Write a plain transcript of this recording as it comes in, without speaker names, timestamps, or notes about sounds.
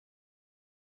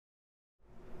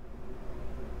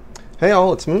Hey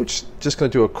all, it's Mooch. Just going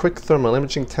to do a quick thermal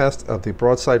imaging test of the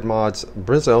Broadsides Mods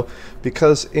Brizo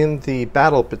because in the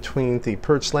battle between the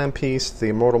Purge Slam piece, the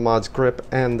Immortal Mods Grip,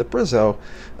 and the Brizo,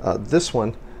 this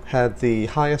one had the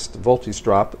highest voltage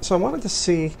drop. So I wanted to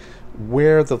see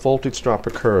where the voltage drop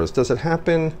occurs. Does it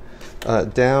happen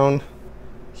down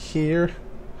here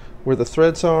where the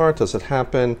threads are? Does it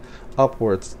happen up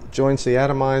where it joins the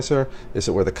atomizer? Is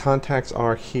it where the contacts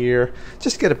are here?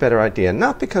 Just get a better idea.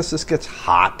 Not because this gets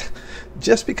hot,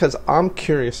 just because I'm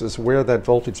curious as where that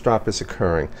voltage drop is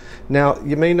occurring. Now,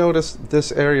 you may notice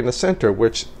this area in the center,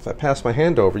 which if I pass my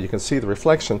hand over, you can see the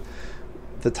reflection.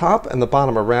 The top and the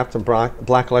bottom are wrapped in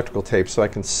black electrical tape, so I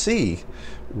can see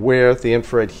where the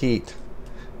infrared heat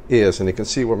is, and you can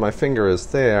see where my finger is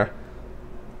there,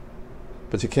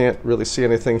 but you can't really see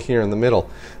anything here in the middle.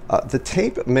 The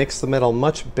tape makes the metal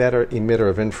much better emitter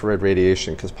of infrared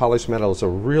radiation because polished metal is a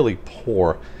really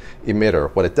poor emitter.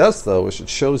 What it does though is it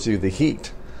shows you the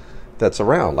heat that's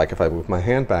around, like if I move my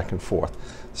hand back and forth.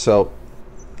 So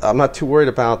I'm not too worried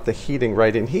about the heating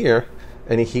right in here.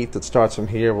 Any heat that starts from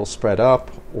here will spread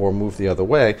up or move the other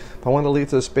way. But I want to leave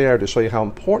this bare to show you how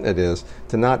important it is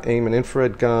to not aim an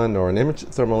infrared gun or an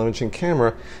thermal imaging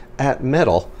camera at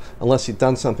metal unless you've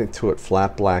done something to it,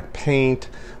 flat black paint,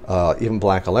 even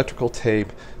black electrical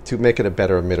tape, to make it a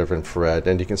better emitter of infrared.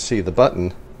 And you can see the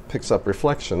button picks up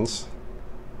reflections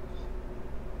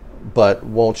but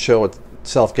won't show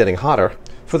itself getting hotter.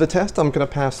 For the test, I'm going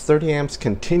to pass 30 amps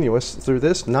continuous through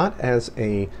this, not as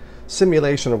a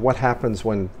simulation of what happens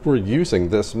when we're using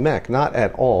this mech, not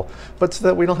at all, but so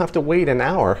that we don't have to wait an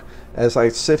hour as I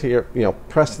sit here,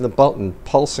 pressing the button,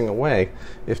 pulsing away,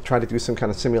 if try to do some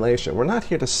kind of simulation. We're not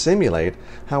here to simulate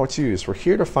how it's used. We're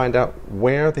here to find out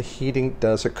where the heating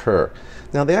does occur.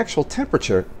 Now, the actual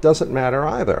temperature doesn't matter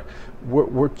either.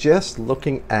 We're just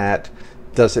looking at,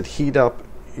 does it heat up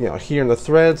here in the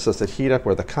threads? Does it heat up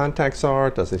where the contacts are?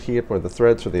 Does it heat up where the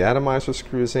threads or the atomizer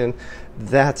screws in?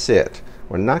 That's it.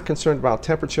 We're not concerned about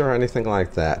temperature or anything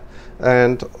like that.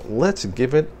 And let's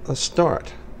give it a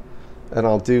start. And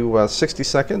I'll do 60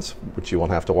 seconds, which you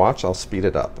won't have to watch. I'll speed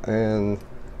it up and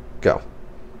go.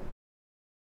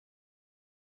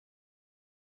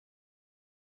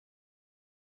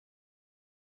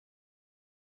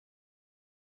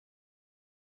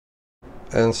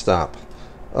 And stop.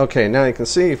 Okay, now you can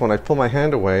see when I pull my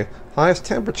hand away, highest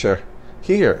temperature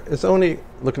here is only,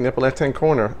 looking at the left-hand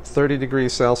corner, 30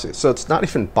 degrees Celsius. So it's not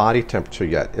even body temperature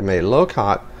yet. It may look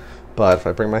hot, but if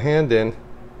I bring my hand in,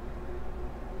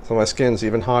 so my skin's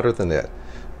even hotter than it.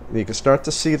 You can start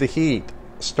to see the heat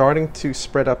starting to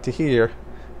spread up to here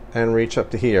and reach up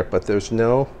to here, but there's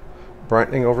no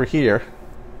brightening over here,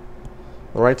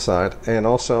 the right side, and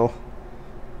also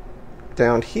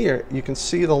down here you can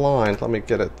see the line. Let me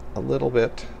get it a little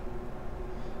bit.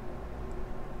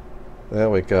 There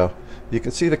we go. You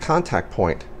can see the contact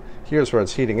point. Here's where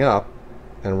it's heating up,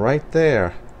 and right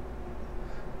there,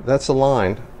 that's a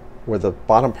line where the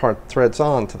bottom part threads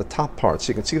on to the top part. So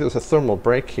you can see there's a thermal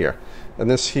break here, and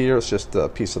this here is just a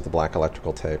piece of the black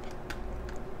electrical tape.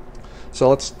 So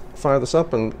let's fire this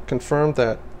up and confirm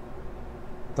that.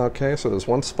 Okay, so there's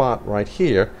one spot right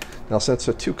here. Now, since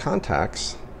there are two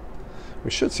contacts,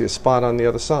 we should see a spot on the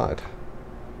other side.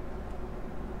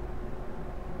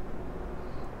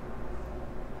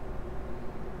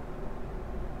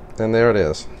 And there it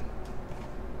is,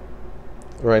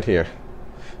 right here.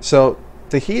 So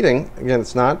the heating, again,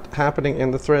 it's not happening in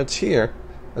the threads here.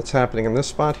 It's happening in this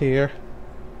spot here.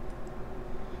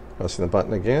 Pressing the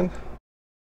button again.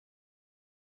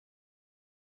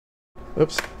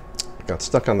 Oops, got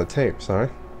stuck on the tape, sorry.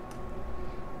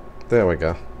 There we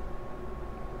go.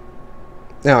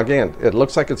 Now again, it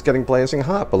looks like it's getting blazing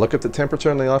hot, but look at the temperature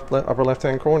in the upper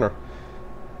left-hand corner.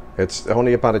 It's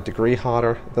only about 1 degree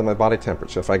hotter than my body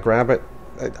temperature. If I grab it,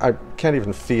 I can't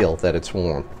even feel that it's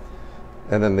warm.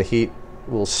 And then the heat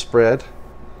will spread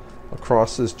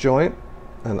across this joint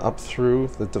and up through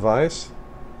the device.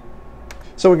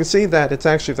 So we can see that it's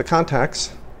actually the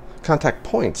contact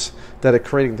points that are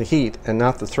creating the heat, and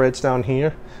not the threads down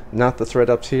here, not the thread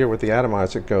up here where the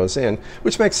atomizer goes in,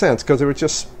 which makes sense because there were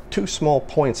just two small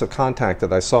points of contact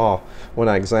that I saw when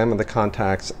I examined the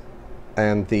contacts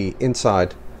and the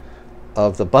inside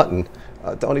of the button.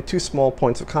 The only two small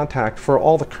points of contact for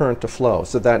all the current to flow,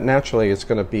 so that naturally is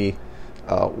going to be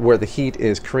where the heat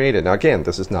is created. Now again,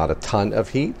 this is not a ton of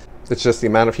heat. It's just the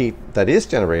amount of heat that is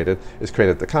generated is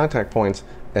created at the contact points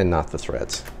and not the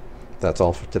threads. That's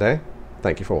all for today.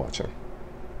 Thank you for watching.